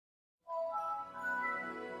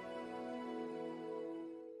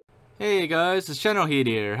Hey guys, it's Generalkidd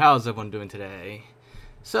here. How's everyone doing today?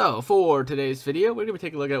 So, for today's video, we're going to be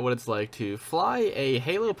taking a look at what it's like to fly a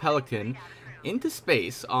Halo Pelican into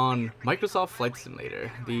space on Microsoft Flight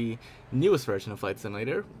Simulator, the newest version of Flight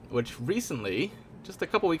Simulator, which recently, just a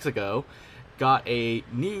couple weeks ago, got a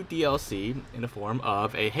new DLC in the form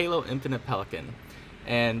of a Halo Infinite Pelican.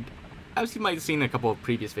 And as you might have seen in a couple of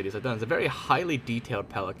previous videos I've done, it's a very highly detailed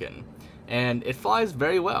Pelican, and it flies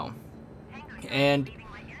very well. And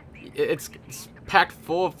it's packed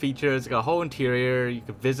full of features. It's got a whole interior. You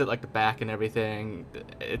can visit like the back and everything.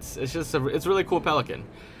 It's just it's a really cool Pelican.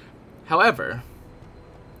 However,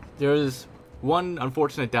 there's one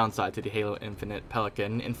unfortunate downside to the Halo Infinite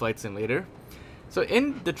Pelican in Flight Simulator. So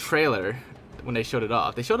in the trailer, when they showed it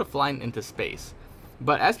off, they showed it flying into space.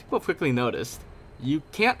 But as people quickly noticed, you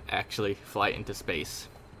can't actually fly into space.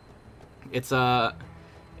 It's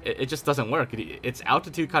it just doesn't work. Its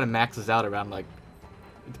altitude kind of maxes out around, like,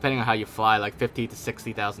 depending on how you fly, like 50 to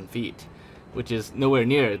 60,000 feet, which is nowhere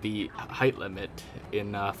near the height limit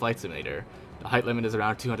in Flight Simulator. The height limit is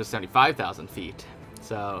around 275,000 feet.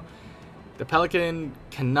 So the Pelican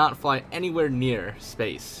cannot fly anywhere near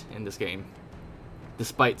space in this game,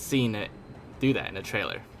 despite seeing it do that in a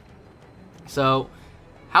trailer. So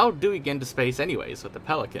how do we get into space anyways with the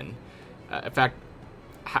Pelican? In fact,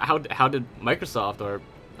 how did Microsoft or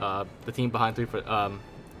the team behind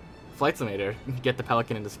Flight Simulator get the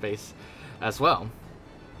Pelican into space as well?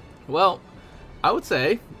 Well, I would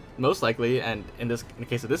say most likely, and in the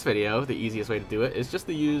case of this video, the easiest way to do it is just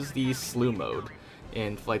to use the slew mode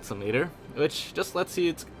in Flight Simulator, which just lets you,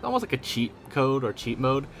 it's almost like a cheat code or cheat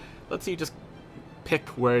mode, lets you just pick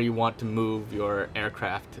where you want to move your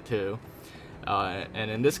aircraft to, and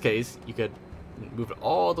in this case you could move it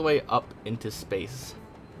all the way up into space,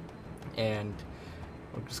 and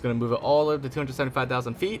we're just going to move it all the way up to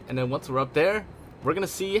 275,000 feet, and then once we're up there, we're going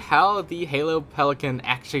to see how the Halo Pelican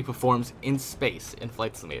actually performs in space in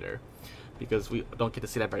Flight Simulator, because we don't get to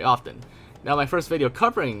see that very often. Now, my first video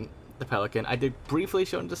covering the Pelican, I did briefly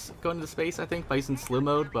show him just going into space, I think, by using slew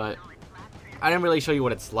mode, but I didn't really show you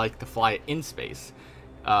what it's like to fly it in space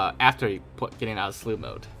after getting out of slew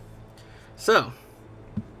mode. So,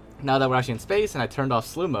 now that we're actually in space and I turned off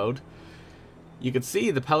slew mode, you can see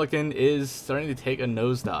the Pelican is starting to take a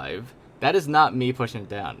nosedive. That is not me pushing it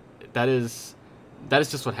down. That is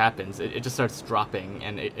just what happens. It just starts dropping,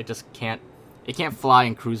 and it just can't fly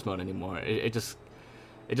in cruise mode anymore. It just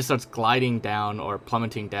starts gliding down or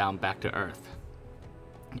plummeting down back to Earth.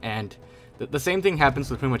 And the same thing happens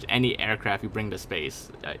with pretty much any aircraft you bring to space.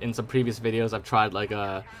 In some previous videos, I've tried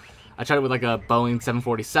I tried it with like a Boeing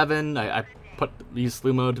 747. I used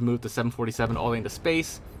slew mode to move the 747 all the way into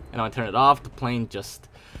space. And when I turn it off, the plane just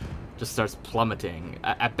starts plummeting.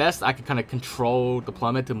 At best, I could kind of control the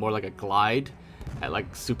plummet to more like a glide at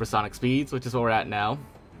like supersonic speeds, which is what we're at now.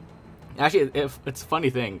 Actually, it's a funny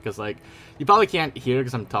thing, because like you probably can't hear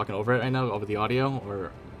because I'm talking over it right now, over the audio,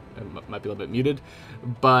 or it might be a little bit muted.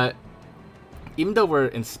 But even though we're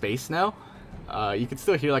in space now, you can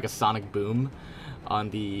still hear like a sonic boom on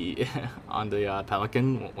the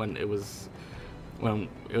Pelican when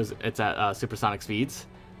it's at supersonic speeds.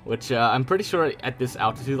 Which I'm pretty sure at this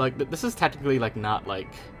altitude, like this is technically like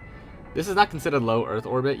this is not considered low Earth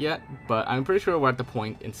orbit yet, but I'm pretty sure we're at the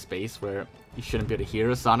point in space where you shouldn't be able to hear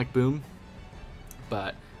a sonic boom.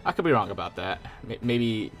 But I could be wrong about that.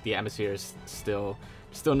 Maybe the atmosphere is still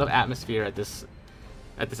enough atmosphere at this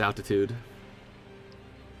altitude.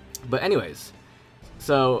 But anyways,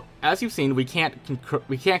 so as you've seen, we can't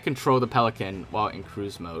control the Pelican while in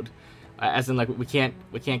cruise mode, as in like we can't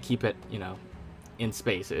keep it, you know, in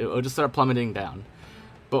space. It'll just start plummeting down.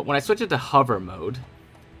 But when I switch it to hover mode,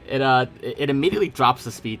 it immediately drops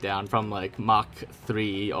the speed down from like Mach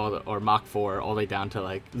 3 or Mach 4 all the way down to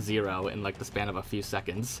like 0 in like the span of a few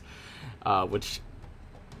seconds, which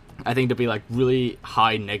I think to be like really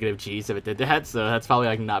high negative G's if it did that, so that's probably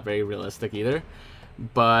like not very realistic either.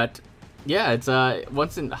 But yeah, it's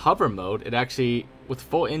once in hover mode, it actually, with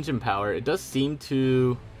full engine power, it does seem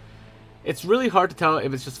to, it's really hard to tell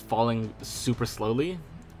if it's just falling super slowly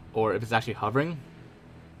or if it's actually hovering.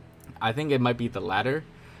 I think it might be the latter.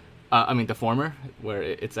 I mean the former, where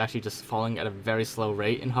it's actually just falling at a very slow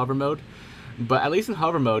rate in hover mode. But at least in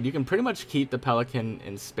hover mode, you can pretty much keep the Pelican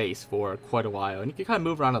in space for quite a while, and you can kind of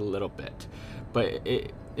move around a little bit. But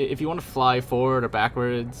if you want to fly forward or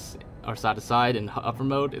backwards or side to side in hover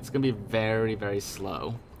mode, it's going to be very, very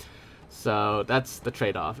slow. So that's the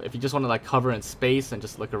trade-off. If you just want to like hover in space and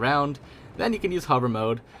just look around, then you can use hover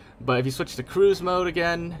mode. But if you switch to cruise mode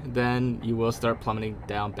again, then you will start plummeting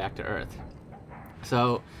down back to Earth.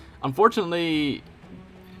 So unfortunately,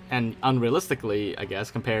 and unrealistically, I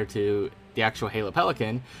guess, compared to the actual Halo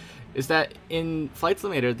Pelican, is that in Flight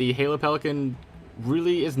Simulator, the Halo Pelican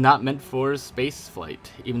really is not meant for space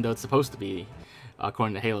flight, even though it's supposed to be,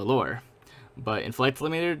 according to Halo lore. But in Flight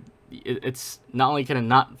Simulator, it's not only can it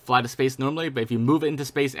not fly to space normally, but if you move it into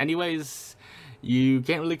space anyways, you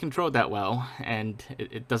can't really control it that well, and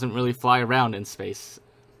it doesn't really fly around in space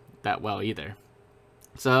that well either.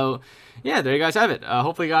 So, yeah, there you guys have it.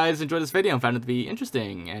 Hopefully you guys enjoyed this video and found it to be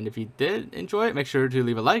interesting. And if you did enjoy it, make sure to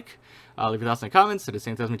leave a like. Leave your thoughts in the comments. If there's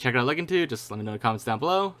anything else me check it out look into, just let me know in the comments down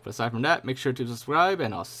below. But aside from that, make sure to subscribe,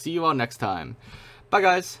 and I'll see you all next time. Bye,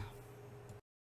 guys.